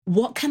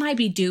what can I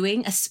be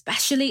doing,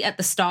 especially at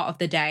the start of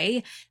the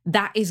day,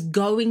 that is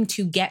going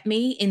to get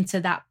me into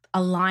that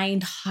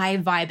aligned high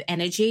vibe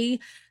energy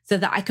so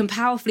that I can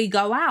powerfully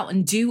go out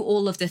and do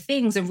all of the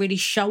things and really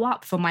show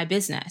up for my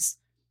business.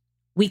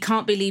 We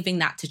can't be leaving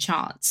that to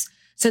chance.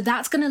 So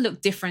that's going to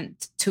look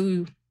different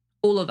to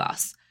all of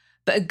us.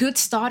 But a good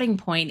starting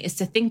point is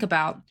to think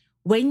about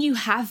when you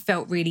have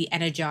felt really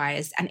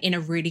energized and in a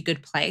really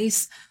good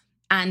place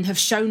and have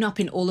shown up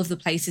in all of the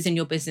places in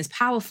your business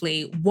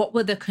powerfully, what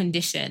were the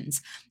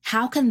conditions?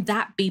 How can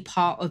that be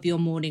part of your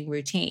morning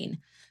routine?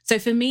 So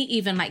for me,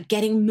 even like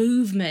getting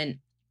movement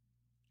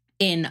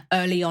in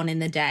early on in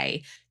the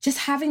day, just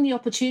having the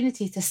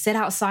opportunity to sit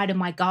outside of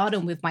my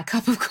garden with my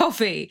cup of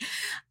coffee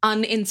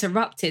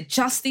uninterrupted,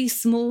 just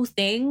these small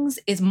things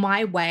is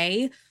my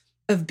way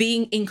of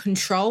being in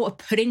control, of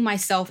putting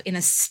myself in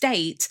a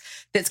state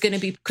that's going to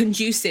be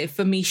conducive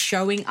for me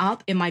showing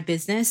up in my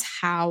business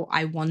how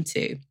I want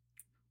to.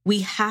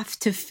 We have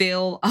to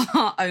fill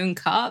our own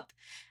cup,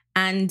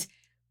 and,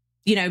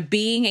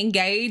 being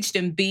engaged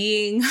and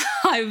being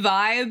high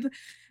vibe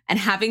and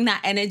having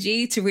that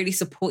energy to really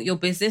support your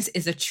business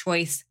is a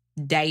choice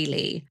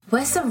daily.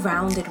 We're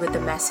surrounded with the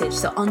message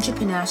that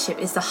entrepreneurship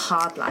is the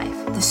hard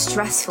life, the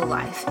stressful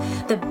life,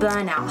 the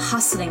burnout,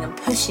 hustling and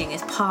pushing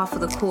is par for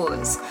the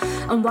cause.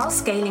 And while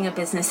scaling a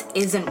business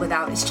isn't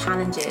without its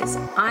challenges,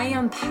 I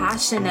am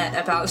passionate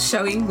about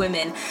showing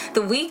women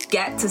that we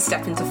get to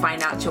step into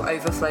financial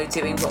overflow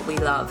doing what we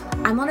love.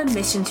 I'm on a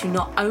mission to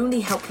not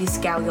only help you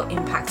scale your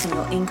impact and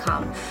your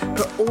income,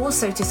 but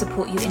also to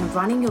support you in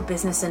running your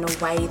business in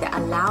a way that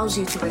allows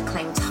you to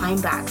reclaim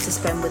time back to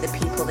spend with the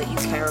people that you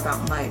care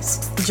about most.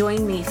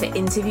 Join me for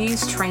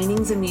interviews,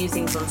 trainings, and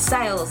musings on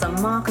sales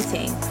and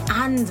marketing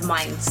and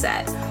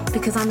mindset,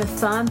 because I'm a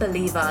firm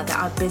believer that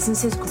our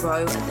businesses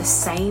grow at the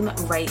same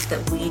rate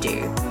that we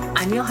do.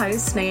 I'm your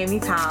host, Naomi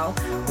Powell,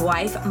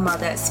 wife,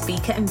 mother,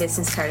 speaker, and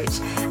business coach,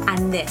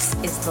 and this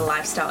is the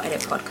Lifestyle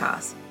Edit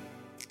Podcast.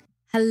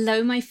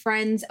 Hello, my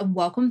friends, and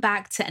welcome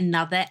back to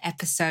another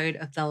episode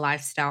of the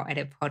Lifestyle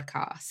Edit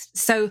Podcast.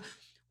 So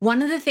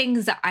one of the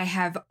things that I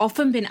have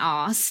often been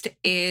asked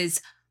is,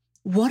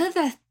 what are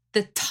the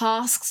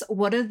tasks,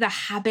 what are the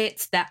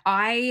habits that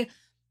I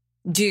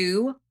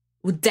do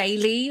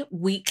daily,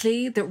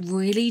 weekly, that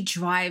really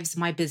drives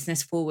my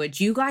business forward?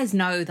 You guys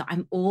know that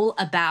I'm all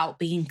about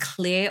being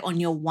clear on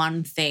your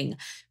one thing,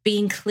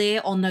 being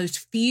clear on those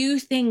few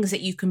things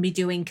that you can be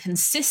doing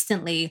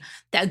consistently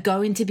that are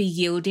going to be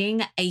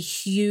yielding a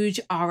huge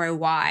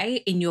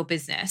ROI in your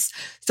business.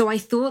 So I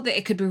thought that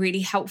it could be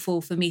really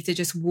helpful for me to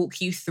just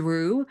walk you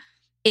through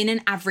in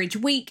an average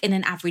week, in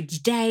an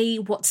average day,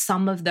 what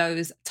some of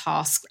those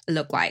tasks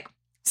look like.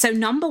 So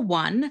number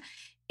one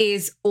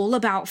is all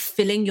about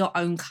filling your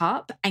own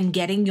cup and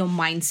getting your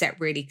mindset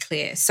really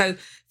clear. So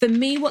for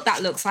me, what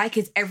that looks like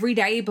is every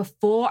day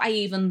before I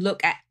even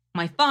look at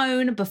my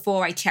phone,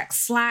 before I check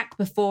Slack,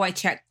 before I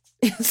check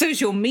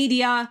social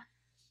media,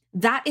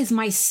 that is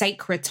my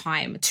sacred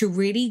time to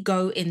really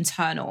go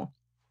internal.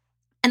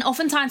 And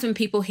oftentimes when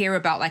people hear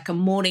about like a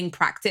morning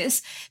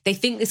practice, they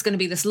think it's going to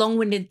be this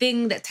long-winded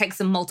thing that takes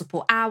them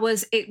multiple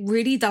hours. It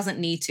really doesn't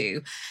need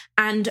to.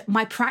 And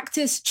my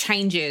practice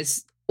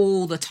changes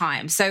all the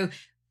time. So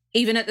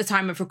even at the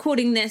time of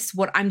recording this,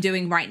 what I'm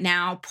doing right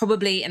now,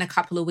 probably in a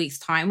couple of weeks'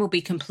 time, will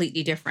be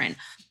completely different.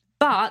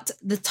 But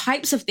the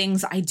types of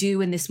things I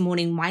do in this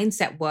morning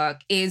mindset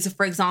work is,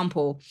 for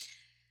example,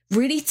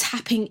 really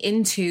tapping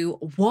into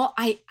what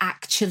I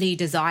actually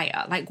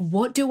desire. Like,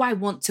 what do I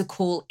want to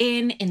call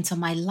into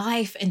my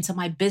life, into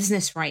my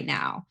business right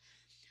now?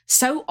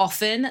 So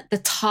often the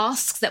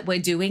tasks that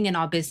we're doing in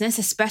our business,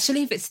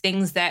 especially if it's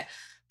things that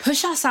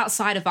push us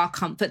outside of our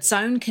comfort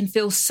zone, can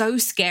feel so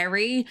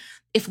scary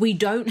if we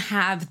don't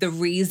have the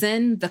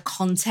reason, the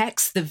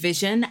context, the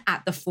vision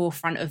at the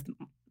forefront of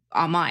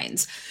our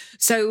minds.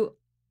 So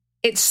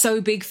it's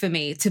so big for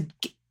me to,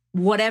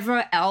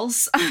 whatever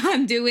else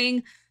I'm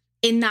doing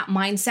in that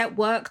mindset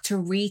work, to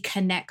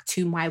reconnect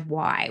to my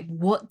why.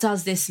 What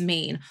does this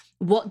mean?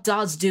 What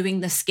does doing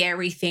the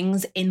scary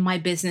things in my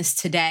business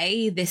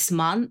today, this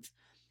month,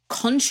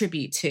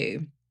 contribute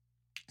to?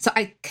 So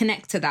I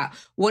connect to that.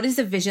 What is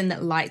the vision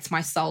that lights my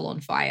soul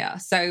on fire?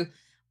 So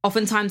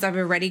oftentimes I've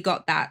already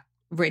got that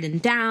written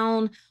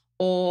down,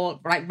 or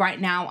like right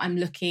now I'm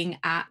looking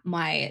at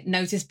my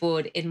notice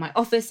board in my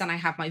office and I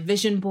have my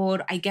vision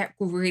board. I get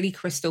really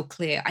crystal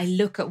clear. I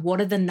look at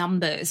what are the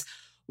numbers,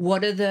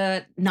 what are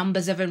the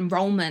numbers of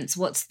enrollments?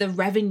 What's the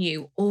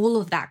revenue? All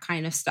of that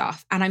kind of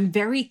stuff. And I'm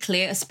very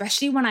clear,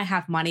 especially when I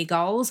have money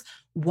goals,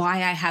 why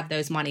I have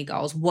those money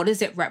goals. What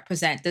does it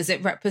represent? Does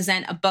it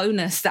represent a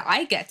bonus that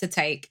I get to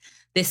take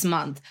this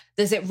month?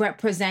 Does it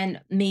represent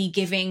me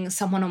giving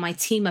someone on my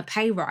team a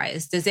pay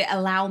rise? Does it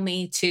allow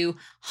me to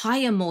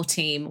hire more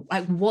team?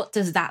 Like, what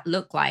does that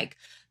look like?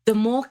 The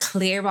more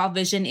clear our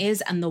vision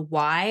is and the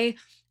why,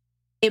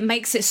 it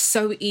makes it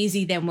so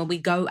easy then when we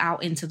go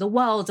out into the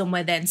world and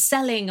we're then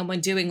selling and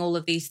we're doing all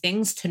of these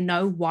things to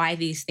know why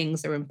these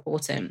things are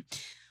important.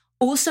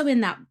 Also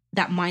in that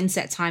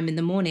mindset time in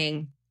the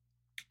morning,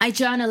 I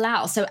journal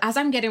out. So as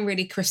I'm getting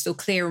really crystal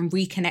clear and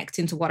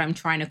reconnecting to what I'm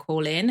trying to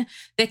call in,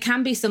 there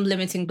can be some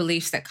limiting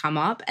beliefs that come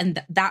up.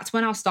 And that's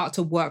when I'll start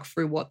to work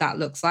through what that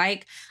looks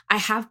like. I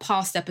have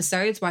past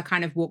episodes where I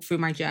kind of walk through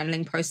my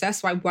journaling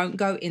process. So I won't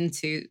go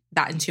into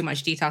that in too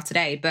much detail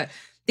today. But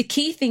the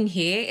key thing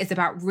here is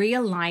about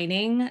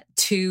realigning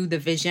to the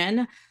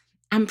vision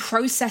and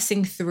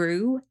processing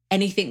through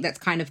anything that's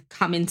kind of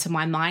come into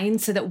my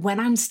mind so that when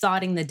I'm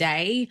starting the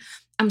day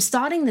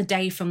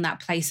from that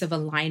place of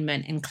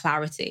alignment and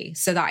clarity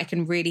so that I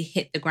can really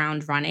hit the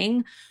ground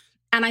running.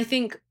 And I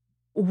think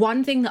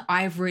one thing that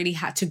I've really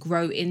had to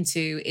grow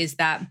into is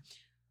that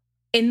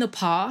in the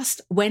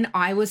past, when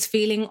I was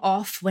feeling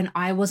off, when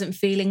I wasn't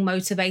feeling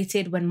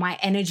motivated, when my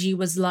energy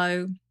was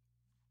low,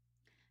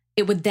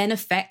 it would then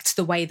affect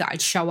the way that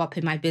I'd show up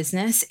in my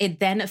business. It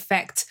then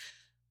affect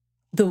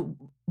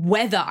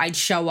whether I'd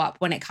show up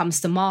when it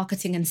comes to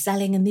marketing and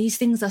selling. And these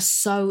things are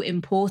so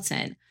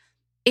important.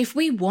 If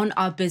we want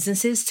our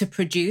businesses to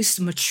produce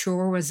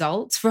mature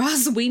results, for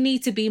us, we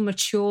need to be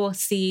mature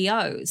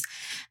CEOs.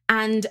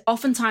 And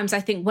oftentimes,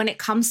 I think when it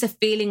comes to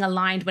feeling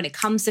aligned, when it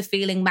comes to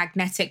feeling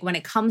magnetic, when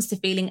it comes to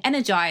feeling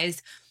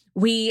energized,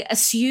 we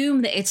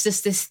assume that it's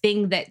just this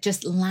thing that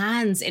just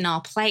lands in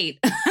our plate,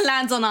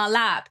 lands on our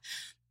lap,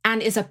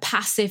 and is a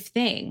passive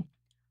thing.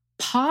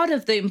 Part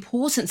of the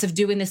importance of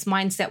doing this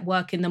mindset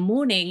work in the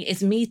morning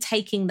is me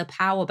taking the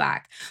power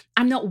back.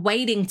 I'm not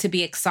waiting to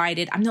be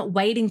excited. I'm not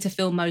waiting to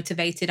feel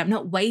motivated. I'm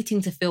not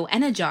waiting to feel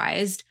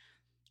energized.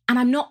 And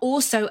I'm not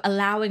also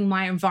allowing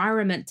my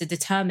environment to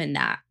determine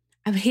that.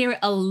 I hear it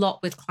a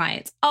lot with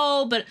clients.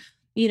 Oh, but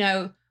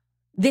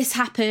this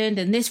happened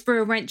and this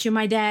threw a wrench in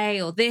my day,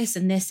 or this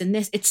and this and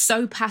this. It's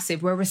so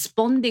passive. We're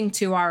responding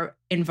to our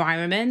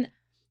environment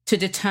to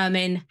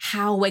determine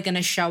how we're going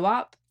to show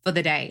up for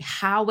the day,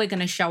 how we're going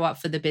to show up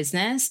for the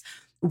business.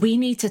 We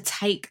need to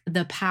take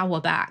the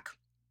power back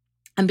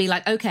and be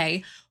like,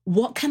 okay,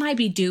 what can I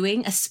be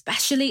doing,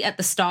 especially at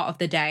the start of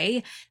the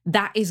day,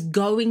 that is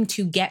going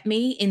to get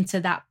me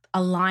into that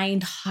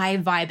aligned high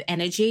vibe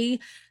energy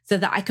so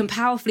that I can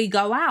powerfully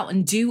go out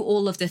and do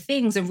all of the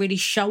things and really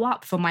show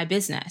up for my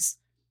business.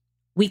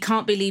 We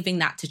can't be leaving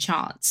that to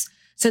chance.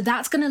 So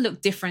that's going to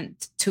look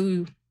different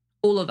to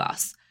all of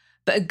us.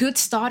 But a good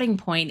starting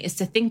point is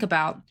to think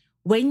about,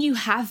 when you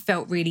have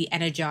felt really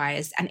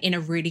energized and in a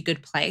really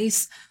good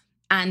place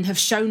and have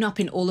shown up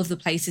in all of the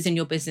places in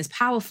your business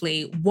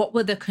powerfully, what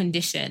were the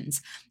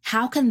conditions?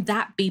 How can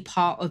that be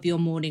part of your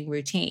morning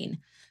routine?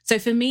 So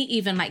for me,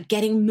 even like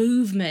getting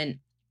movement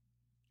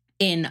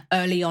in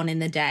early on in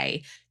the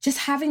day, just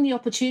having the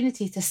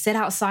opportunity to sit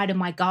outside of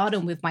my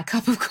garden with my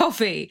cup of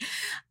coffee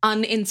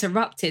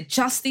uninterrupted,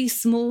 just these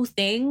small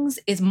things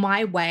is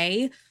my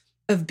way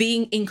of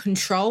being in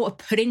control, of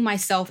putting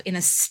myself in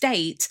a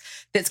state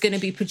that's going to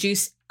be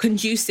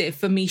conducive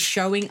for me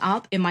showing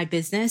up in my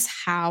business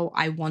how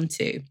I want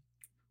to.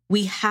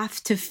 We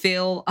have to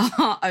fill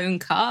our own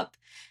cup,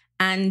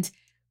 and,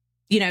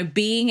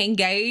 being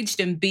engaged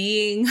and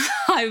being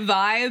high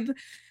vibe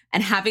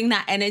and having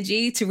that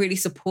energy to really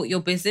support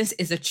your business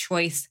is a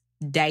choice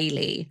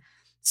daily.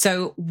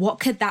 So what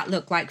could that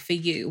look like for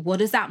you? What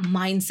does that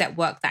mindset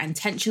work, that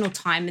intentional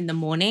time in the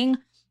morning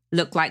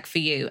look like for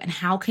you? And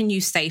how can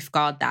you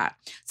safeguard that?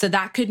 So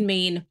that could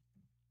mean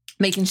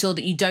making sure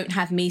that you don't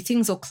have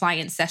meetings or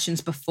client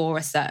sessions before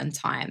a certain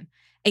time.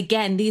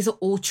 Again, these are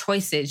all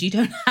choices. You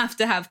don't have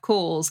to have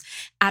calls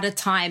at a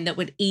time that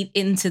would eat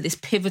into this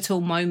pivotal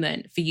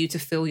moment for you to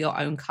fill your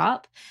own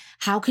cup.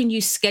 How can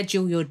you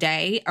schedule your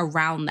day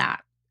around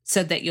that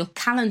so that your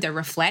calendar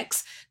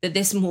reflects that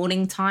this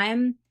morning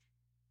time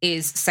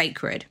is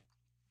sacred?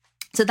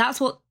 So that's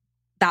what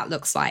that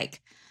looks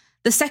like.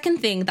 The second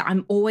thing that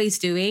I'm always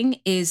doing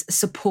is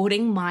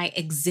supporting my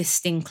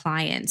existing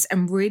clients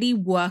and really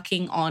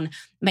working on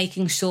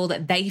making sure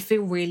that they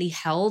feel really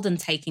held and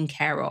taken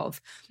care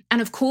of. And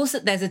of course,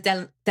 that there's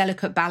a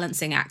delicate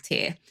balancing act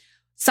here.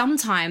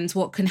 Sometimes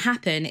what can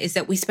happen is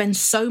that we spend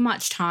so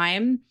much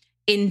time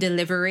in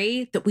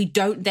delivery that we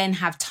don't then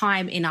have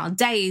time in our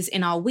days,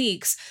 in our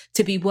weeks,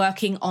 to be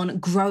working on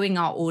growing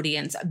our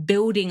audience,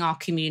 building our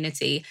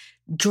community,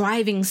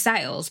 driving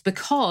sales,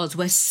 because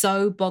we're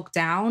so bogged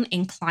down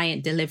in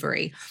client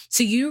delivery.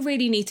 So you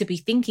really need to be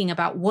thinking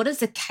about, what does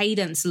the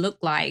cadence look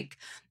like?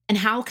 And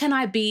how can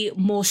I be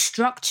more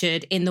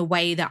structured in the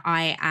way that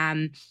I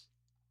am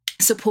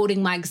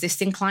supporting my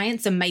existing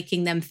clients and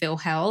making them feel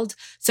held?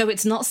 So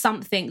it's not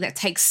something that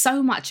takes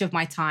so much of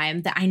my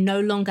time that I no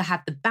longer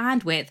have the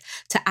bandwidth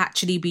to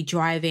actually be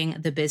driving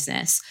the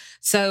business.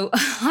 So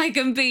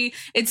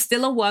it's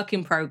still a work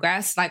in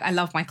progress. Like, I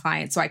love my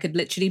clients, so I could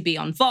literally be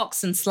on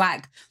Vox and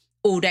Slack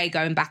all day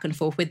going back and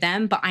forth with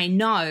them. But I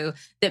know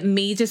that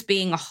me just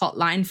being a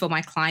hotline for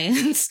my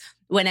clients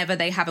whenever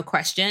they have a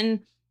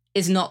question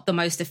is not the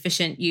most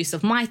efficient use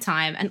of my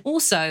time. And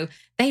also,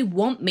 they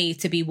want me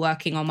to be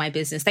working on my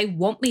business. They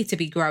want me to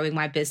be growing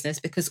my business,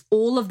 because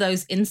all of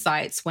those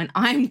insights, when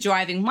I'm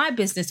driving my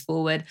business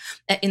forward,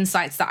 are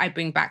insights that I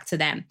bring back to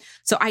them.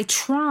 So I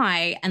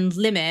try and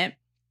limit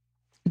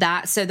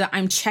that so that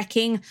I'm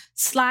checking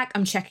Slack,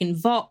 I'm checking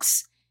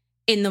Vox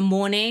in the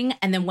morning,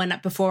 and then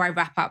before I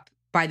wrap up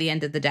by the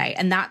end of the day.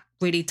 And that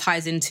really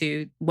ties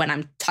into when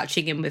I'm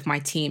touching in with my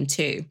team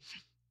too.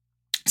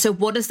 So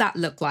what does that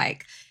look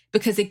like?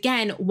 Because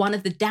again, one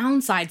of the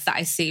downsides that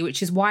I see,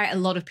 which is why a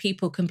lot of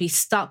people can be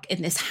stuck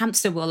in this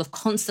hamster wheel of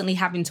constantly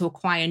having to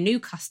acquire new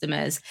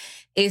customers,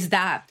 is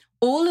that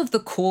all of the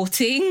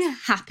courting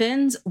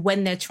happens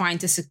when they're trying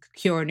to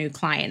secure a new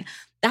client.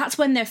 That's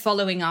when they're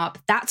following up.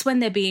 That's when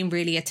they're being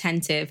really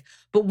attentive.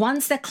 But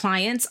once their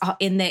clients are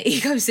in their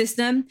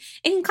ecosystem,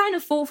 it can kind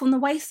of fall from the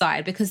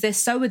wayside because they're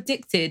so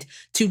addicted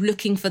to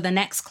looking for the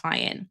next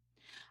client.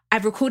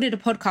 I've recorded a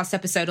podcast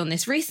episode on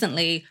this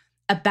recently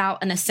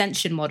about an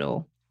ascension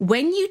model.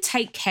 When you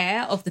take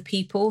care of the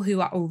people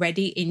who are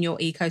already in your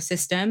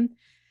ecosystem,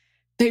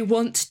 they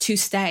want to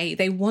stay.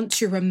 They want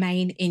to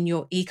remain in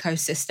your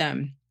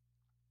ecosystem,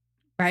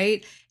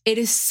 right? It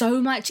is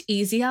so much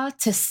easier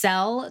to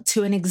sell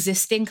to an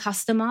existing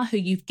customer who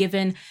you've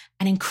given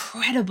an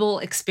incredible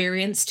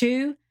experience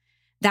to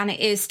than it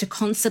is to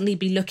constantly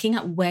be looking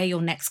at where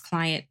your next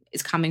client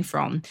is coming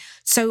from.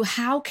 So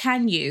how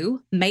can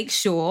you make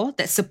sure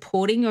that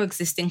supporting your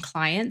existing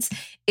clients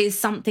is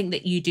something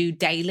that you do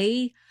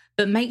daily,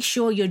 but make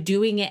sure you're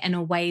doing it in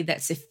a way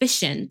that's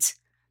efficient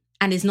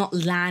and is not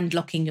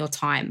landlocking your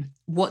time?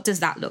 What does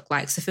that look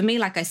like? So for me,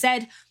 like I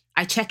said,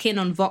 I check in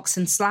on Vox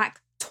and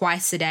Slack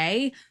twice a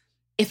day.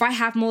 If I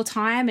have more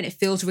time and it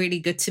feels really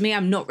good to me,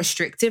 I'm not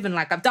restrictive and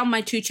like I've done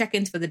my 2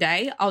 check-ins for the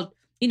day.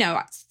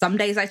 Some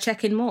days I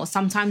check in more.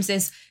 Sometimes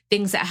there's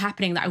things that are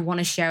happening that I want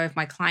to share with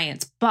my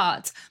clients,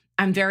 but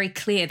I'm very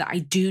clear that I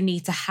do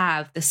need to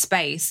have the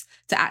space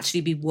to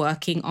actually be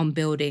working on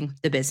building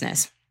the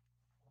business.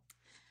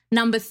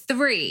 Number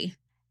 3,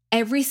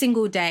 every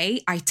single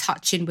day I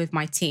touch in with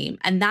my team,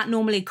 and that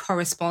normally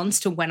corresponds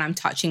to when I'm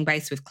touching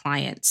base with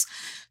clients.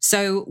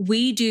 So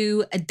we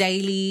do a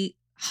daily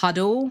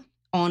huddle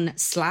on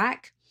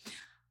Slack.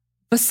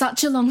 For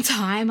such a long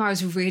time, I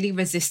was really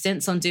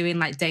resistant on doing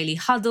like daily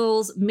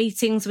huddles,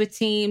 meetings with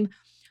team,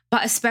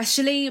 but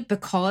especially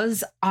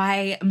because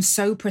I am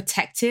so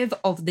protective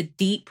of the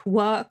deep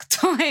work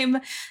time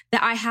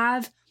that I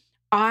have.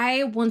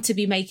 I want to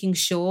be making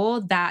sure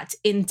that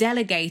in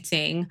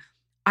delegating,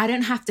 I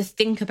don't have to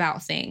think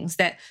about things.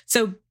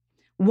 So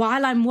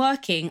while I'm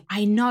working,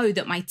 I know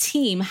that my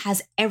team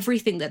has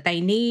everything that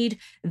they need.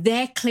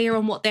 They're clear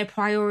on what their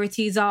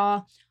priorities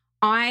are.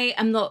 I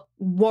am not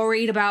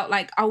worried about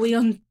like, are we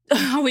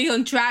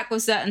on track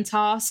with certain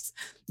tasks?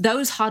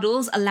 Those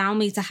huddles allow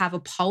me to have a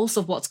pulse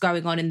of what's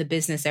going on in the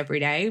business every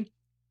day.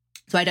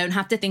 So I don't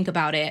have to think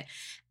about it.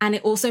 And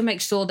it also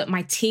makes sure that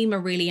my team are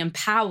really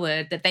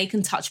empowered, that they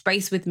can touch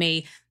base with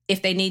me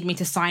if they need me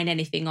to sign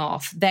anything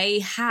off. They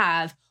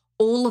have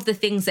all of the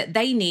things that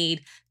they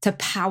need to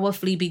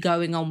powerfully be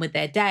going on with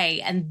their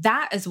day. And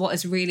that is what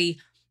has really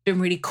been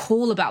really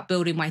cool about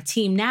building my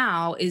team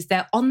now, is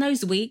that on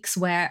those weeks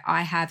where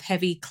I have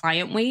heavy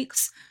client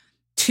weeks,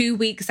 2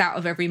 weeks out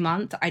of every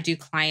month, I do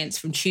clients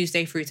from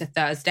Tuesday through to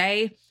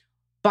Thursday.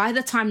 By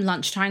the time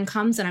lunchtime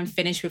comes and I'm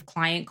finished with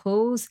client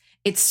calls,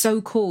 it's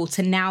so cool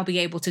to now be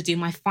able to do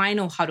my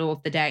final huddle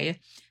of the day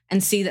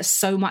and see that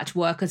so much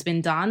work has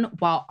been done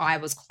while I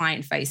was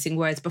client facing.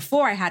 Whereas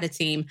before I had a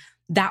team,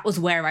 that was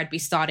where I'd be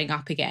starting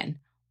up again.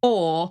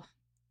 Or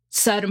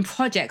certain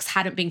projects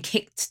hadn't been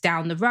kicked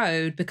down the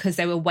road because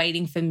they were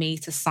waiting for me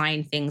to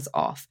sign things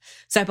off.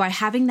 So by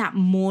having that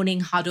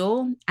morning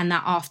huddle and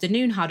that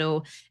afternoon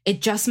huddle,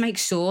 it just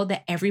makes sure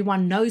that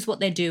everyone knows what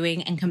they're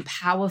doing and can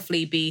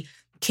powerfully be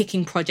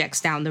kicking projects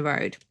down the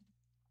road.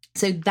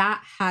 So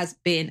that has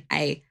been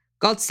a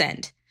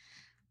godsend.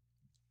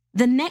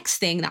 The next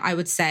thing that I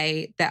would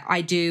say that I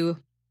do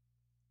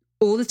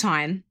all the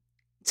time,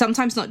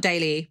 sometimes not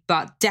daily,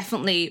 but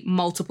definitely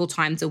multiple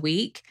times a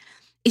week,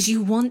 is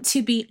you want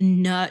to be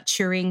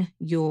nurturing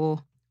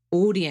your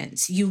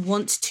audience. You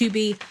want to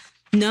be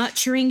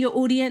nurturing your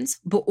audience,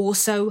 but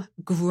also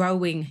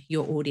growing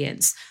your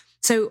audience.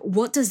 So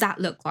what does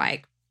that look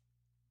like?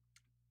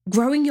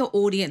 Growing your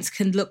audience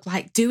can look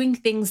like doing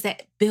things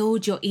that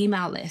build your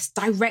email list,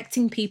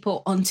 directing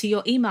people onto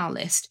your email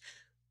list,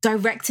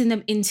 directing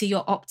them into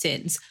your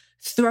opt-ins,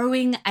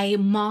 throwing a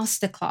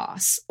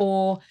masterclass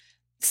or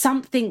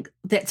something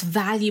that's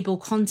valuable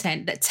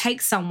content that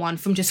takes someone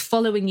from just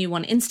following you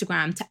on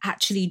Instagram to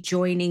actually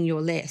joining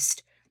your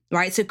list,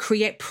 right? So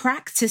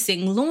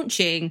practicing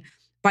launching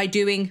by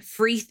doing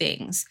free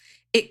things.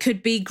 It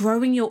could be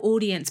growing your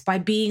audience by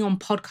being on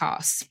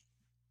podcasts,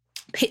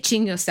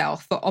 pitching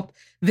yourself for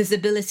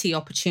visibility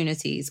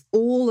opportunities,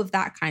 all of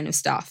that kind of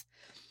stuff.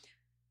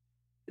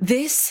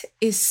 This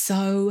is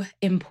so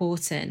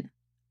important.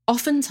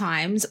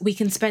 Oftentimes, we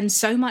can spend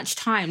so much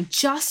time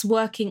just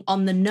working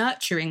on the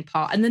nurturing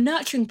part, and the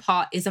nurturing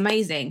part is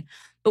amazing.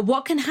 But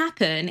what can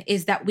happen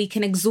is that we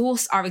can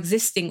exhaust our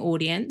existing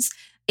audience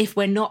if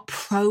we're not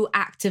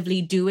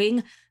proactively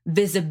doing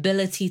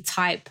visibility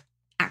type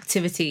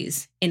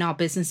activities in our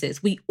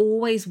businesses. We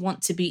always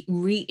want to be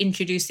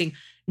reintroducing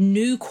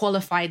new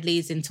qualified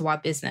leads into our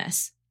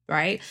business,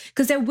 right?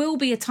 Because there will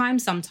be a time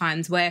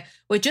sometimes where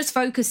we're just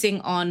focusing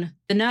on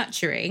the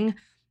nurturing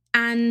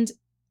and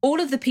all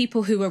of the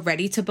people who are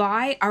ready to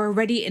buy are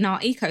already in our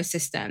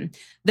ecosystem.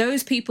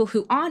 Those people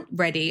who aren't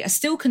ready are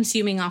still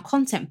consuming our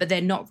content, but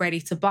they're not ready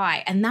to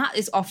buy. And that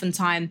is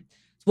oftentimes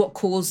what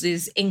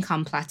causes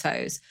income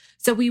plateaus.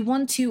 So we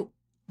want to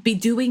be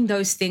doing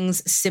those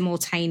things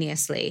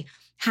simultaneously.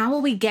 How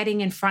are we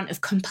getting in front of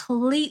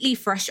completely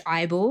fresh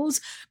eyeballs,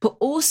 but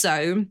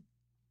also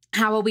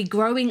how are we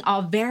growing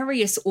our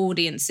various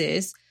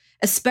audiences,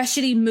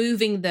 especially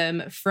moving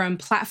them from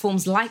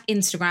platforms like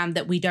Instagram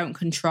that we don't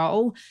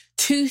control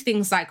to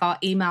things like our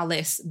email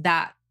list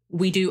that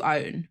we do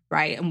own,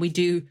 right? And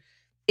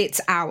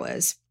it's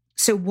ours.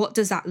 So what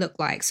does that look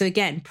like? So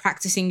again,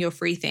 practicing your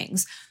free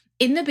things.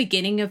 In the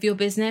beginning of your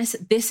business,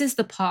 this is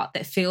the part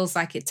that feels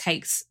like it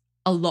takes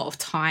a lot of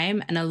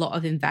time and a lot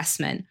of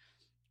investment.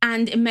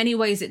 And in many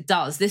ways it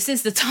does. This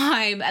is the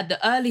time at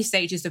the early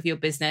stages of your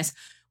business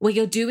where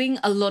you're doing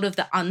a lot of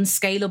the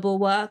unscalable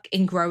work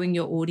in growing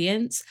your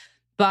audience.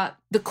 But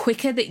the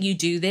quicker that you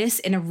do this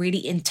in a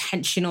really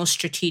intentional,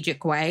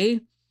 strategic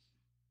way,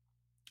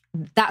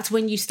 that's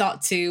when you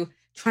start to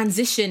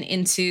transition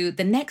into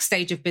the next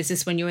stage of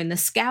business when you're in the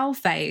scale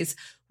phase,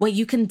 where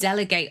you can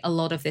delegate a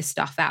lot of this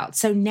stuff out.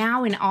 So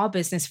now in our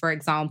business, for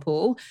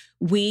example,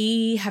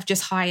 we have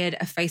just hired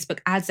a Facebook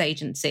ads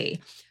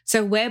agency.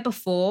 So where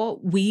before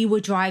we were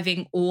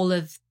driving all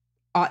of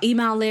our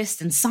email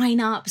list and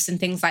signups and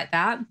things like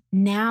that,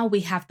 now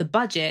we have the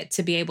budget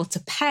to be able to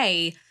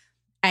pay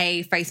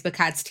a Facebook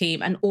ads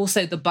team and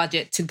also the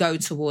budget to go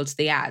towards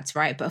the ads,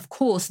 right? But of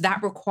course,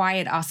 that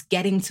required us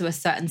getting to a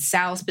certain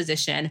sales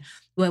position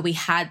where we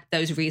had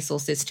those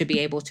resources to be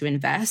able to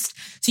invest.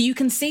 So you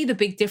can see the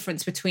big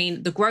difference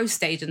between the growth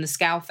stage and the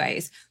scale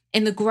phase.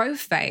 In the growth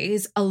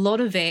phase, a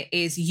lot of it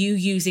is you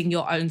using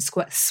your own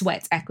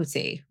sweat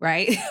equity,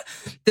 right?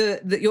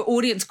 Your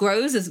audience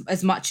grows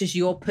as much as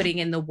you're putting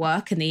in the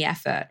work and the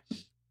effort.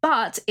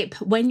 But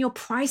when your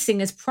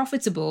pricing is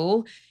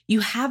profitable,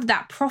 you have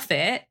that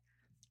profit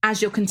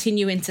as you're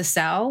continuing to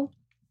sell.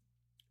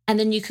 And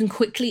then you can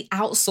quickly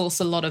outsource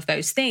a lot of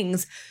those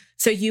things.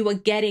 So you are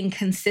getting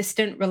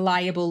consistent,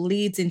 reliable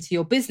leads into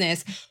your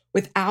business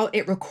without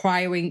it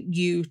requiring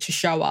you to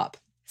show up.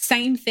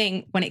 Same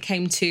thing when it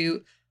came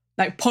to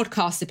like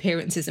podcast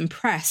appearances and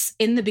press.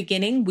 In the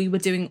beginning, we were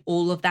doing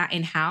all of that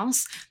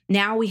in-house.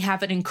 Now we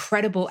have an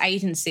incredible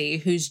agency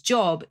whose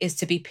job is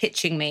to be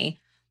pitching me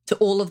to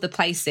all of the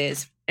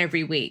places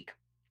every week.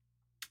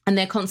 And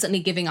they're constantly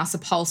giving us a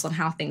pulse on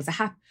how things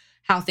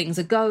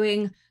are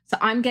going. So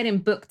I'm getting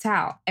booked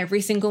out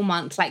every single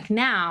month. Like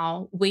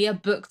now we are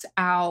booked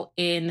out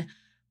in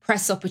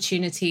press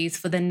opportunities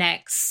for the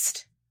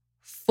next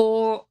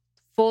 4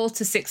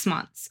 to 6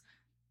 months.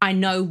 I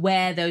know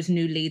where those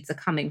new leads are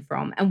coming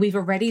from. And we've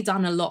already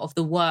done a lot of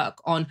the work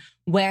on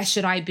where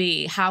should I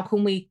be? How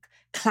can we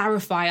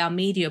clarify our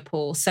media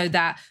pool so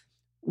that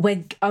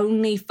we're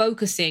only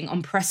focusing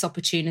on press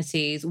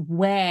opportunities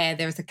where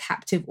there's a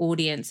captive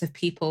audience of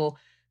people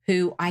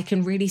who I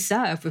can really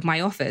serve with my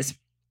offers.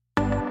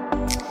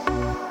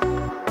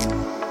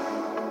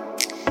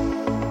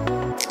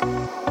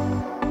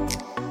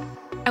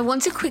 I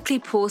want to quickly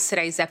pause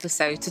today's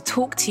episode to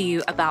talk to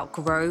you about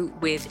Grow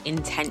with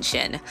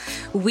Intention.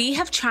 We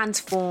have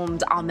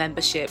transformed our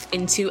membership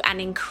into an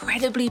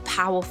incredibly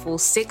powerful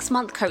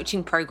 6-month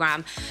coaching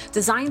program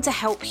designed to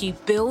help you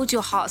build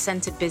your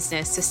heart-centered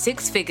business to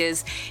 6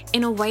 figures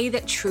in a way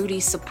that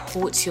truly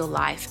supports your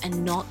life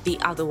and not the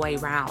other way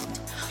around.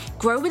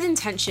 Grow with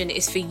Intention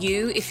is for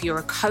you if you're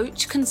a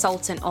coach,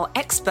 consultant, or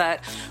expert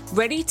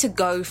ready to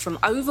go from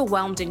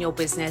overwhelmed in your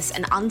business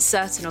and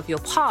uncertain of your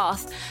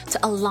path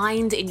to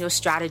aligned in your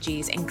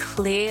strategies and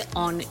clear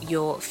on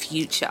your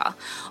future.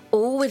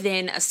 All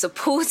within a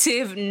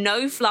supportive,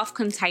 no-fluff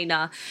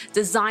container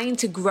designed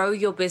to grow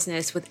your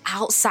business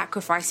without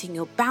sacrificing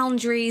your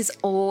boundaries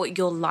or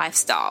your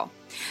lifestyle.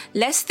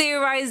 Less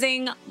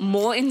theorizing,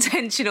 more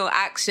intentional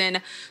action,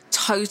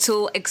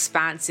 total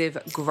expansive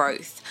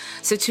growth.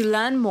 So to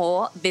learn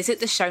more,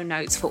 visit the show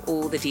notes for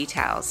all the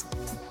details.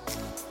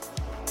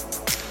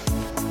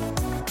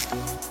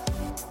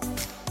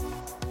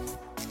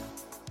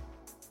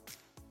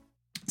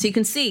 So you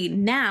can see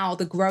now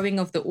the growing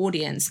of the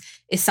audience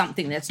is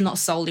something that's not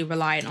solely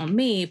reliant on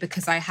me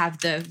because I have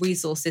the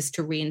resources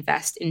to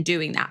reinvest in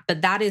doing that.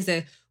 But that is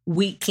a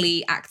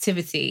weekly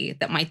activity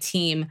that my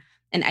team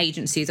and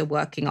agencies are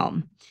working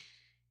on.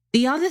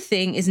 The other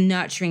thing is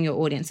nurturing your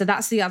audience. So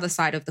that's the other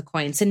side of the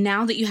coin. So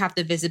now that you have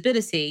the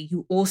visibility,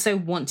 you also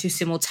want to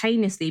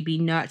simultaneously be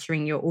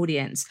nurturing your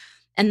audience.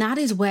 And that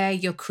is where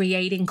you're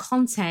creating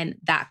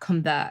content that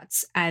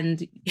converts.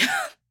 And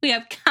we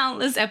have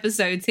countless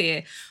episodes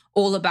here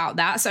all about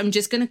that. So I'm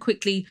just going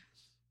to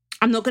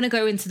I'm not going to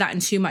go into that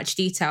in too much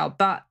detail,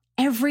 but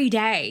every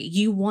day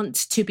you want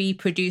to be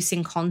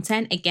producing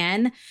content,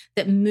 again,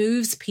 that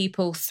moves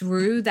people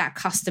through that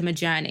customer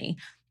journey.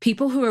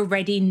 People who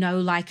already know,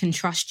 like, and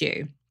trust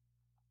you,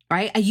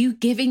 right? Are you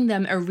giving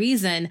them a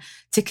reason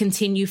to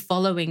continue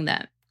following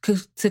them,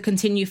 to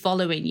continue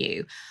following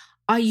you?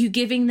 Are you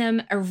giving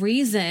them a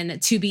reason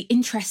to be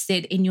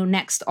interested in your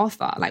next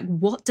offer? Like,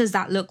 what does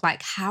that look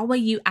like? How are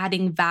you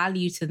adding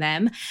value to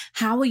them?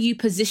 How are you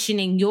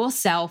positioning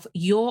yourself,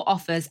 your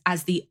offers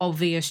as the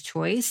obvious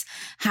choice?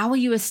 How are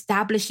you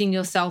establishing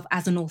yourself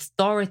as an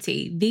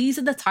authority? These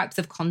are the types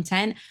of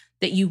content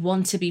that you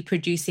want to be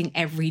producing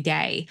every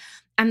day.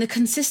 And the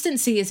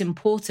consistency is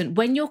important.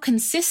 When you're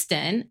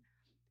consistent,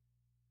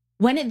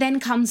 when it then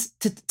comes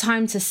to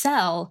time to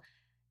sell,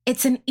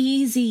 it's an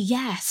easy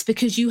yes,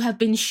 because you have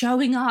been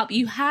showing up.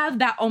 You have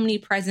that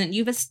omnipresent.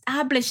 You've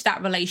established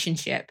that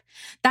relationship.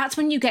 That's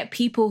when you get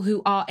people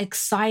who are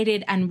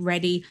excited and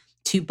ready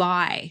to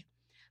buy.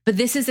 But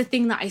this is the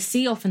thing that I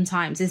see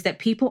oftentimes, is that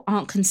people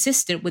aren't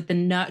consistent with the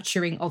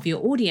nurturing of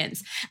your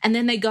audience. And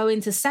then they go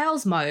into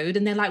sales mode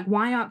and they're like,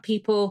 why aren't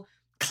people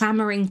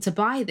clamoring to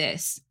buy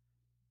this?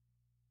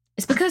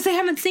 It's because they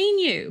haven't seen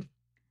you.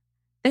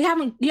 You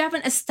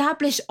haven't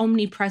established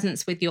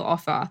omnipresence with your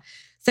offer.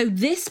 So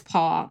this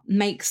part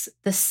makes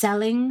the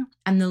selling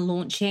and the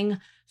launching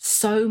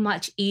so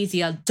much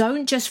easier.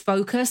 Don't just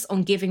focus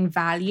on giving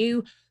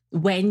value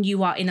when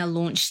you are in a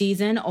launch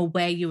season or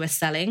where you are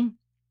selling.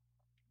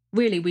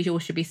 Really, we all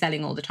should be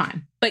selling all the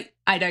time, but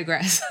I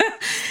digress.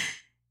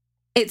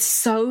 It's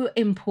so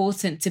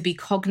important to be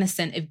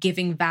cognizant of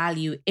giving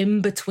value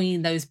in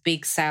between those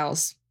big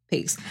sales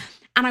peaks.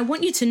 And I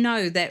want you to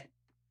know that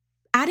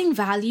adding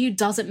value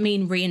doesn't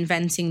mean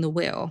reinventing the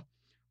wheel.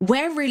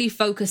 We're really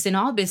focused in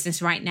our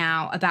business right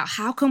now about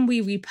how can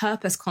we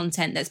repurpose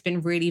content that's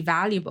been really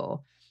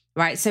valuable,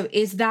 right? So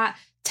is that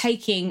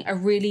taking a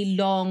really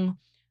long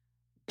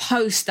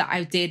post that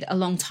I did a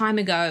long time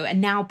ago and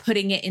now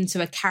putting it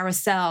into a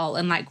carousel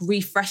and like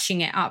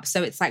refreshing it up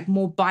so it's like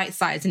more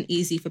bite-sized and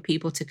easy for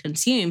people to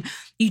consume?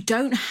 You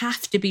don't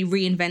have to be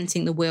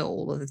reinventing the wheel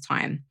all of the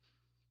time,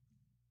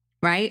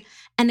 right?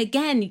 And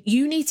again,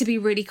 you need to be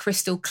really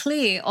crystal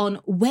clear on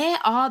where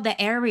are the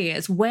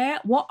areas,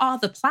 what are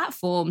the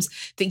platforms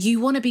that you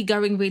want to be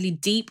going really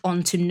deep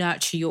on to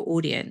nurture your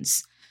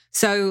audience.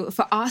 So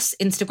for us,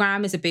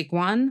 Instagram is a big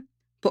one,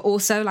 but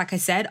also, like I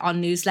said, our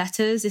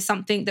newsletters is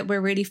something that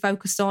we're really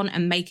focused on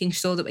and making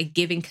sure that we're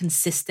giving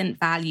consistent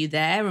value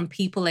there and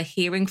people are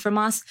hearing from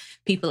us.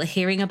 People are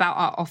hearing about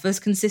our offers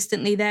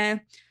consistently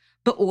there,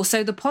 but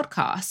also the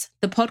podcast.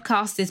 The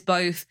podcast is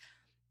both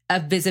a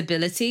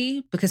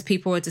visibility because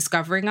people are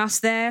discovering us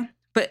there,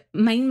 but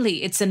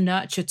mainly it's a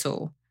nurture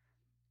tool.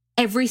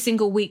 Every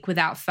single week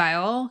without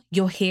fail,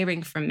 you're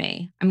hearing from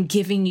me. I'm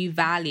giving you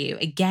value.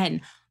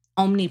 Again,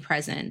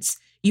 omnipresence.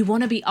 You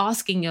want to be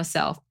asking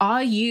yourself,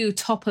 are you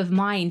top of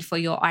mind for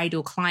your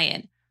ideal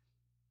client?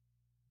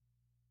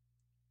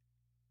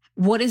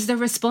 What is the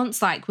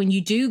response like when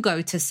you do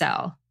go to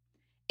sell?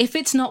 If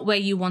it's not where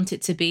you want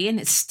it to be and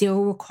it's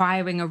still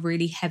requiring a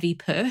really heavy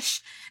push,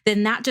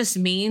 then that just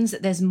means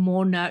that there's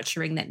more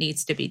nurturing that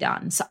needs to be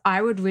done. So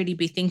I would really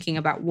be thinking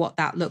about what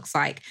that looks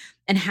like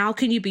and how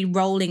can you be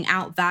rolling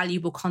out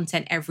valuable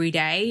content every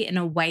day in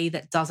a way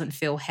that doesn't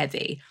feel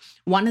heavy.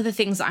 One of the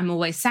things I'm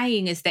always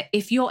saying is that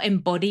if you're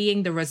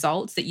embodying the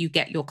results that you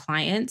get your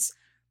clients,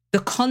 the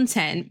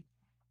content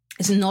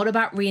is not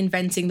about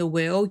reinventing the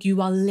wheel.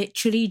 You are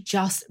literally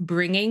just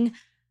bringing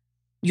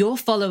your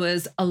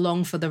followers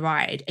along for the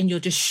ride and you're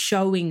just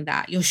showing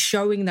that. You're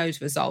showing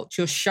those results.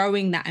 You're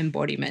showing that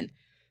embodiment.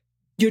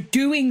 You're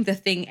doing the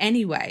thing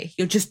anyway.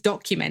 You're just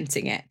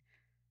documenting it.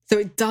 So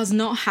it does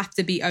not have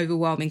to be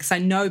overwhelming, because I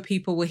know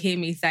people will hear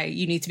me say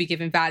you need to be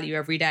giving value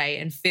every day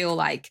and feel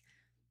like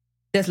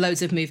there's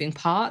loads of moving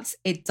parts.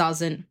 It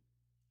doesn't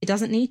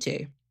need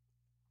to.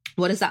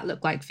 What does that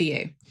look like for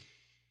you?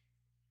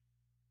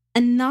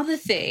 Another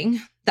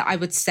thing that I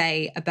would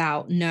say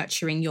about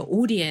nurturing your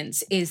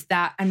audience is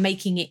that, and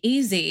making it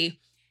easy,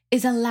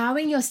 is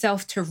allowing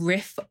yourself to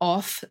riff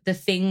off the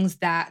things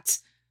that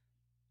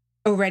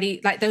already,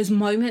 like those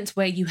moments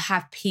where you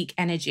have peak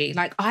energy.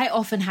 Like I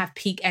often have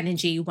peak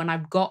energy when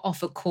I've got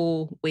off a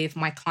call with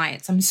my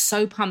clients. I'm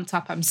so pumped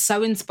up. I'm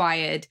so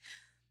inspired.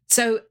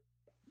 So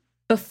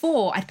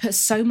before, I'd put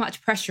so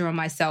much pressure on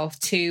myself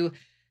to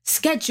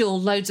schedule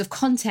loads of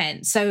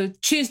content. So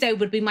Tuesday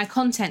would be my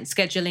content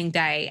scheduling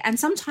day. And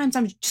sometimes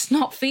I'm just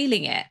not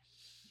feeling it.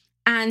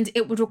 And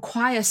it would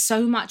require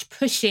so much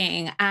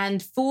pushing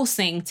and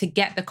forcing to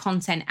get the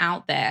content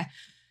out there.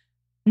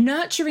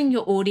 Nurturing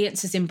your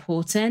audience is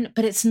important,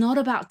 but it's not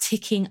about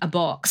ticking a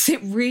box.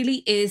 It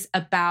really is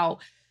about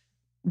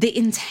the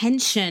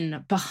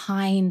intention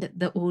behind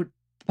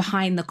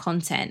the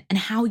content and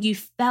how you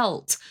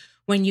felt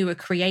when you were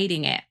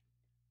creating it.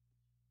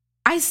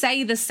 I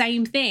say the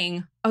same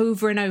thing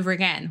over and over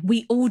again.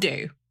 We all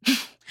do.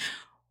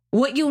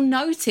 What you'll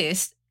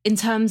notice in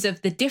terms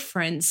of the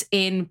difference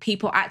in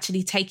people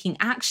actually taking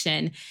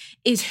action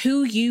is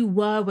who you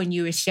were when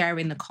you were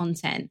sharing the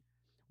content,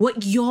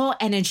 what your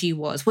energy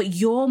was, what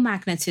your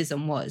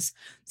magnetism was.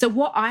 So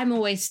what I'm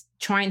always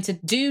trying to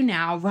do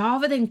now,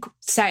 rather than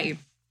say,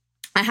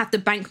 I have to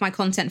bank my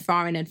content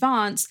far in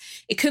advance,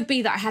 it could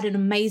be that I had an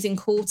amazing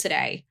call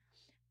today.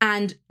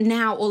 And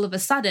now all of a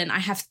sudden I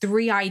have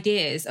 3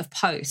 ideas of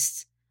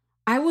posts.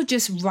 I will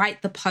just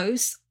write the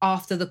post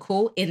after the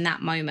call in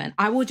that moment.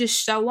 I will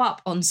just show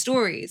up on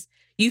stories.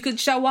 You could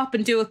show up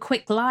and do a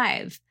quick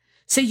live.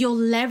 So you're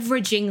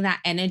leveraging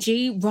that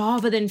energy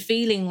rather than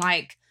feeling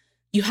like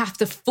you have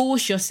to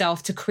force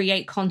yourself to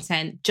create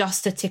content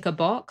just to tick a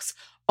box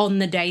on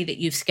the day that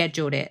you've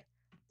scheduled it.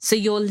 So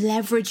you're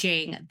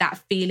leveraging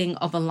that feeling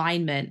of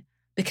alignment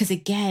because,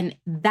 again,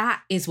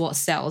 that is what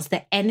sells,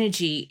 the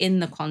energy in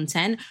the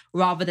content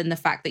rather than the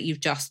fact that you've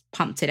just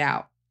pumped it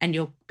out and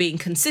you're being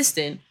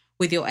consistent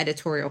with your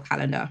editorial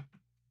calendar,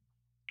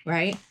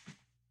 right?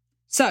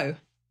 So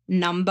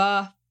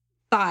number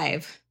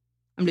 5,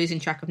 I'm losing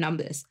track of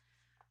numbers.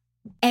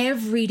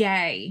 Every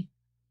day,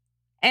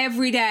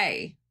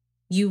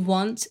 you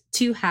want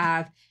to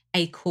have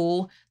a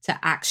call to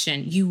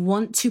action. You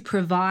want to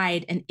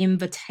provide an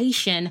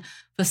invitation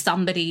for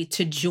somebody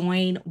to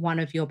join one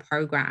of your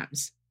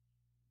programs.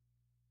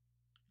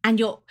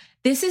 And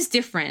this is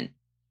different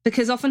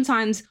because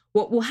oftentimes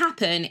what will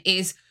happen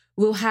is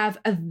we'll have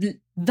a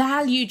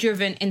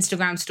value-driven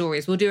Instagram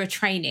stories. We'll do a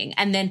training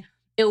and then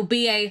it'll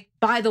be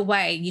by the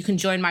way, you can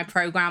join my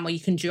program or you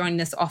can join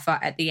this offer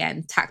at the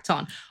end, tacked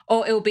on.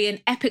 Or it'll be an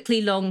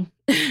epically long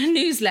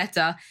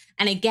newsletter.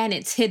 And again,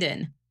 it's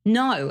hidden.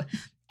 No,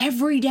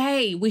 every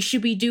day we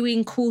should be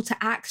doing call to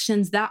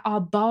actions that are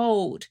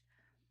bold,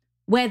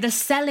 where the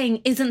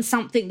selling isn't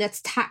something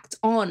that's tacked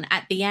on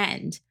at the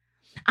end.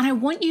 And I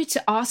want you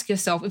to ask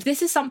yourself, if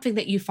this is something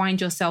that you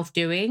find yourself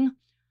doing,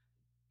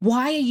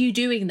 why are you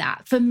doing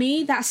that? For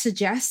me, that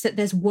suggests that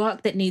there's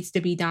work that needs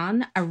to be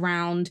done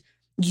around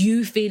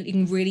you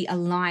feeling really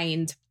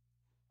aligned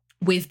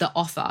with the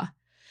offer.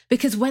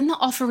 Because when the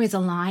offer is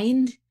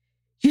aligned,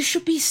 you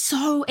should be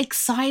so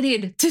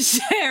excited to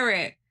share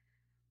it,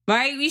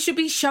 right? You should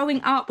be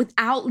showing up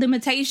without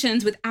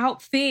limitations,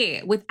 without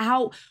fear,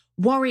 without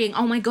worrying,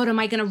 oh my God, am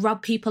I going to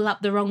rub people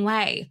up the wrong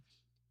way?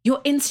 Your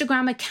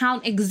Instagram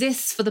account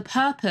exists for the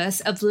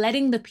purpose of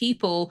letting the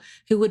people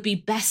who would be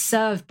best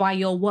served by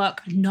your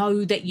work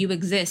know that you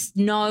exist,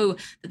 know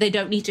that they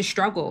don't need to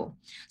struggle.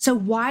 So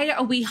why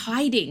are we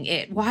hiding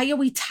it? Why are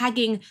we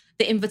tagging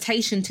the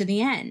invitation to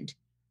the end?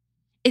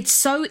 It's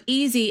so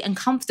easy and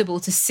comfortable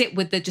to sit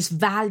with the just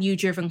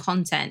value-driven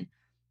content.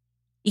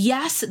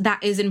 Yes,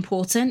 that is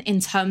important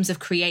in terms of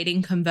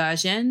creating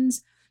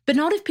conversions, but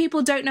not if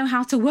people don't know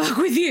how to work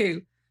with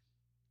you.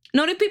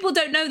 Not if people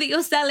don't know that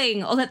you're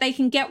selling or that they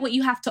can get what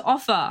you have to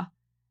offer.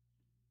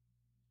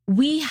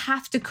 We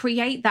have to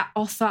create that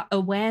offer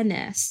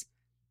awareness.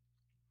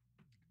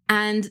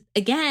 And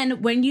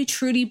again, when you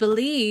truly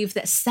believe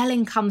that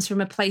selling comes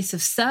from a place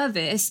of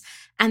service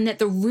and that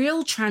the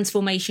real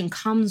transformation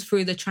comes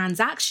through the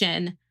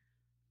transaction,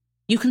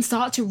 you can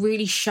start to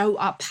really show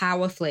up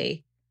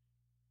powerfully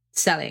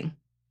selling.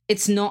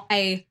 It's not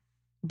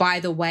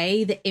by the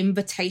way, the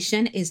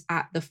invitation is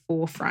at the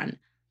forefront.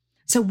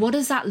 So what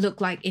does that look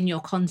like in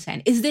your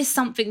content? Is this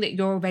something that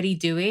you're already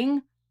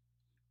doing?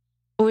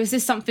 Or is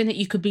this something that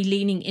you could be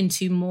leaning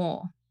into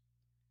more?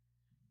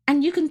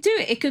 And you can do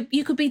it.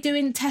 You could be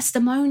doing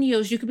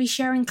testimonials. You could be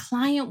sharing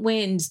client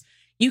wins.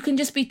 You can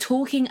just be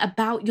talking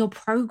about your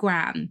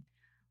program.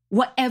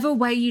 Whatever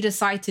way you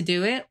decide to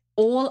do it,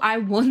 all I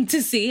want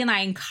to see, and I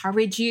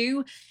encourage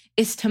you,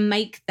 is to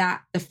make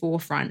that the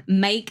forefront.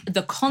 Make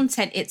the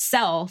content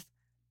itself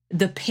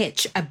the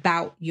pitch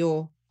about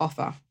your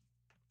offer.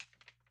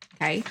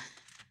 Okay,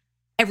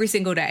 every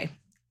single day.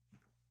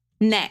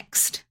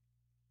 Next,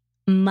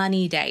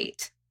 money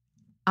date.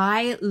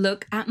 I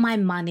look at my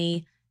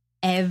money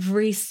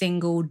every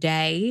single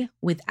day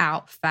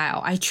without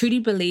fail. I truly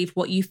believe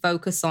what you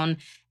focus on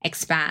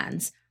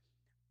expands.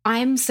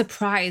 I'm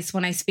surprised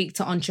when I speak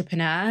to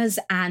entrepreneurs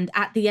and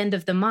at the end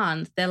of the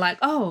month, they're like,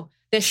 oh,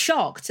 they're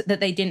shocked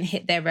that they didn't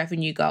hit their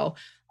revenue goal.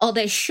 Or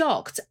they're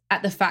shocked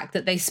at the fact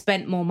that they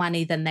spent more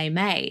money than they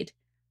made.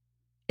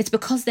 It's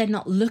because they're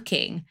not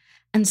looking.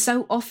 And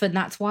so often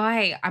that's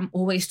why I'm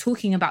always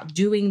talking about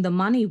doing the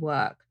money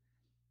work,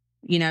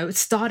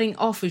 starting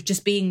off with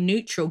just being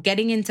neutral,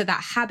 getting into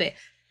that habit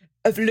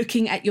of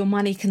looking at your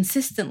money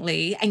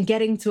consistently and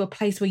getting to a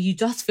place where you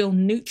just feel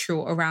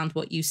neutral around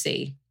what you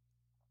see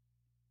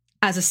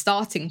as a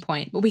starting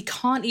point. But we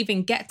can't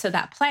even get to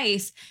that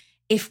place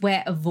if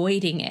we're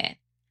avoiding it.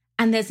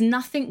 And there's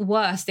nothing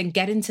worse than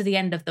getting to the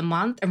end of the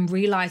month and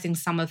realizing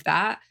some of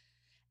that.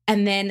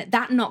 And then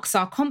that knocks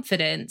our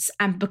confidence.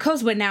 And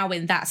because we're now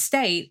in that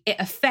state, it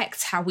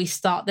affects how we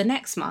start the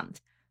next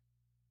month.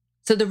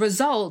 So the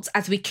results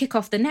as we kick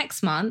off the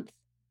next month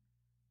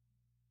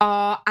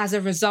are as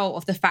a result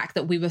of the fact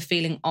that we were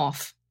feeling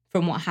off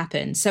from what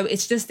happened. So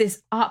it's just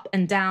this up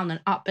and down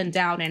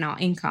in our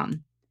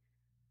income.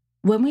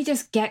 When we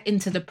just get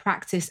into the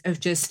practice of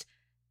just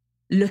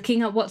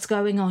looking at what's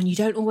going on, you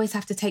don't always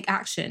have to take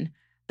action,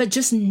 but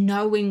just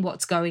knowing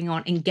what's going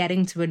on and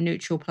getting to a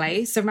neutral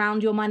place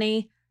around your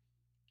money,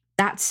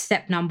 that's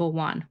step number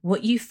 1.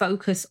 What you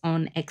focus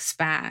on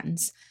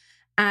expands.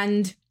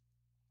 And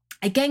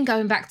again,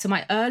 going back to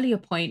my earlier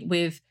point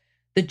with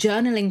the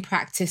journaling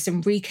practice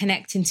and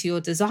reconnecting to your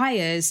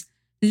desires,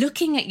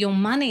 looking at your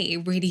money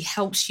really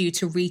helps you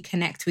to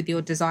reconnect with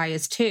your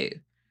desires too.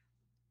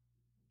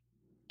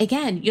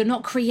 again, you're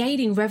not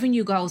creating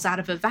revenue goals out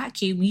of a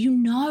vacuum. You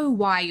know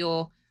why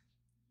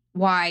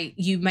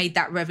you made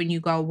that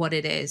revenue goal what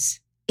it is.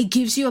 It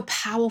gives you a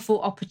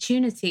powerful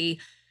opportunity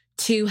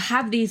to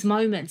have these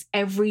moments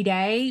every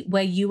day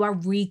where you are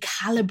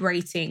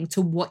recalibrating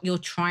to what you're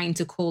trying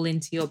to call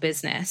into your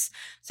business.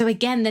 So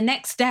again, the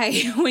next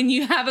day when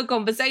you have a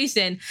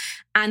conversation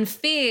and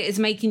fear is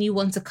making you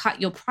want to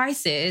cut your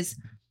prices,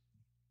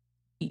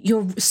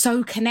 you're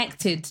so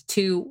connected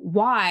to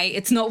why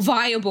it's not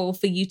viable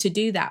for you to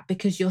do that,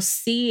 because you're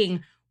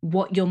seeing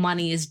what your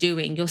money is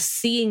doing. You're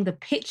seeing the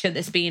picture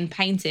that's being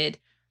painted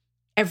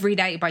every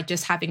day by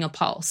just having a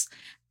pulse.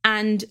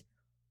 And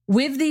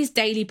with these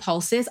daily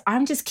pulses,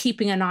 I'm just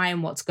keeping an eye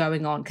on what's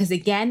going on, because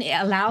again, it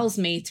allows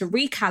me to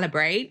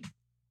recalibrate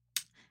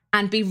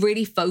and be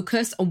really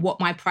focused on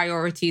what my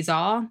priorities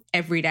are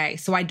every day.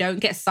 So I don't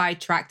get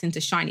sidetracked into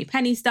shiny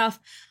penny stuff.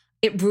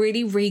 It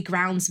really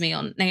regrounds me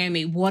on,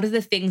 Naomi, what are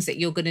the things that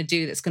you're going to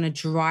do that's going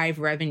to drive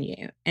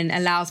revenue, and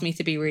allows me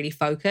to be really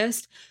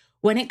focused.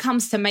 When it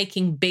comes to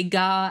making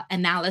bigger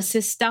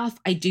analysis stuff,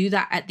 I do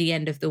that at the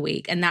end of the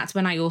week. And that's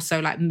when I also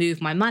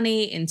move my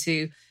money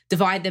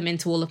divide them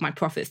into all of my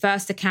profit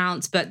first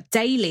accounts. But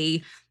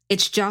daily,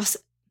 it's just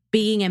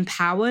being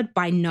empowered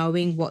by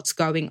knowing what's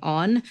going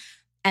on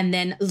and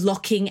then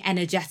locking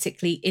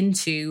energetically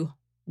into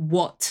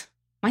what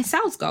my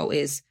sales goal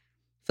is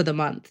for the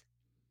month.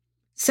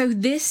 So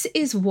this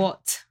is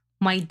what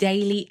my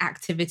daily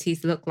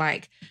activities look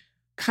like.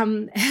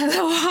 Come hell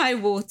or high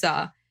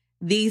water,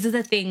 these are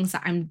the things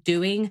that I'm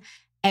doing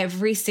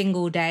every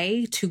single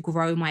day to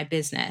grow my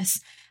business.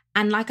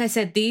 And like I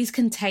said, these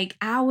can take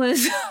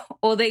hours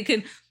or you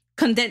can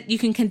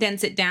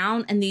condense it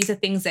down. And these are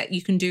things that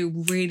you can do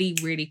really,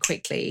 really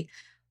quickly.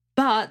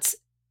 But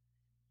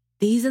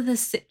these are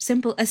as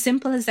simple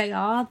as they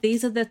are.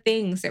 These are the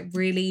things that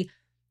really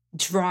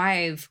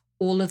drive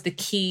all of the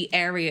key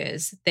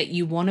areas that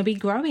you want to be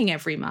growing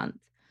every month.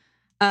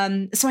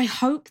 So I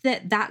hope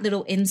that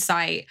little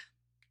insight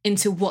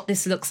into what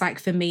this looks like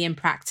for me in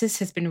practice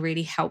has been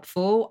really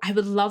helpful. I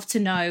would love to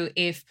know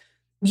if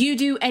you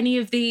do any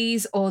of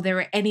these, or there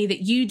are any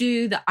that you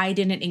do that I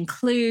didn't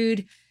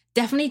include.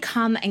 Definitely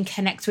come and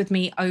connect with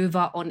me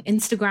over on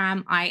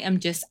Instagram. I am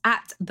just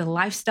at The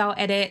Lifestyle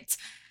Edit.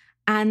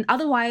 And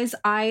otherwise,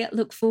 I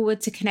look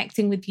forward to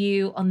connecting with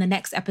you on the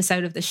next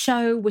episode of the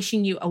show.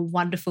 Wishing you a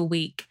wonderful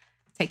week.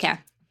 Take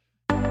care.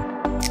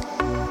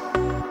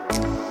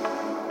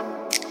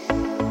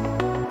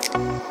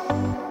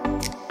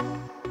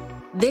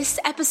 This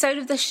episode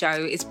of the show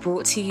is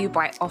brought to you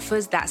by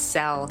Offers That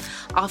Sell,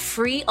 our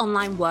free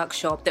online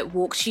workshop that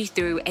walks you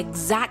through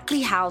exactly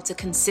how to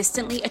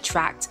consistently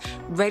attract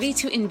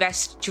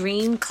ready-to-invest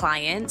dream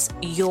clients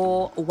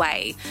your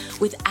way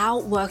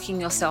without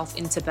working yourself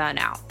into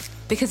burnout.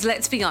 Because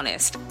let's be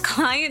honest,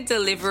 client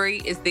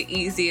delivery is the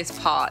easiest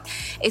part.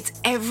 It's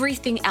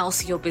everything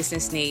else your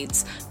business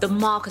needs: the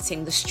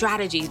marketing, the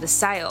strategy, the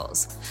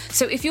sales.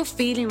 So if you're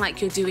feeling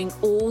like you're doing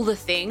all the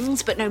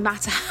things, but no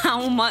matter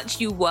how much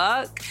you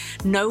work,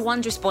 no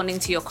one's responding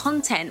to your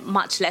content,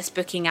 much less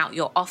booking out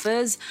your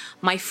offers,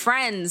 my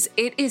friends,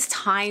 it is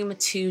time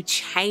to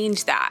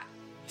change that.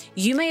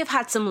 You may have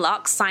had some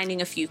luck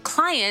signing a few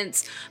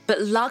clients,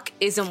 but luck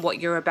isn't what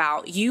you're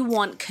about. You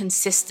want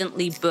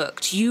consistently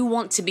booked. You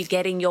want to be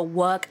getting your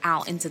work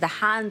out into the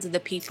hands of the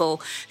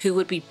people who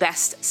would be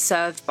best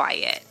served by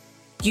it.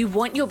 You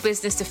want your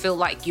business to feel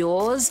like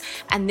yours,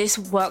 and this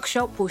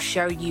workshop will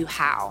show you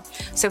how.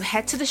 So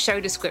head to the show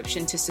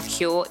description to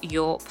secure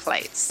your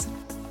place.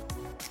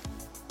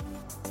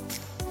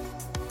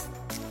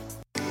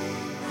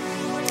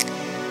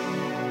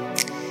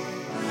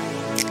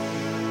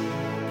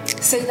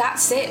 So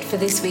that's it for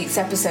this week's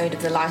episode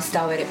of the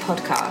Lifestyle Edit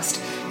podcast.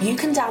 You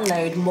can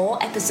download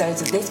more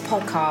episodes of this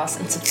podcast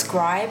and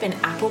subscribe in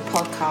Apple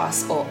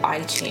Podcasts or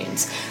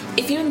iTunes.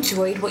 If you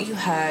enjoyed what you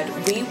heard,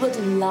 we would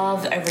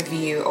love a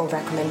review or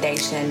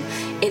recommendation.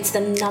 It's the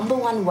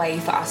 #1 way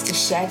for us to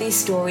share these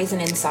stories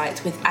and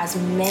insights with as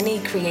many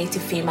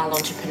creative female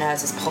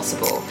entrepreneurs as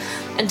possible.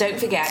 And don't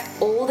forget,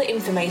 all the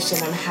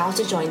information on how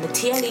to join the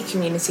TLE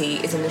community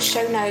is in the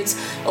show notes,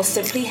 or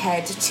simply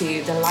head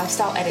to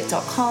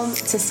thelifestyleedit.com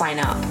to sign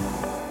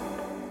up.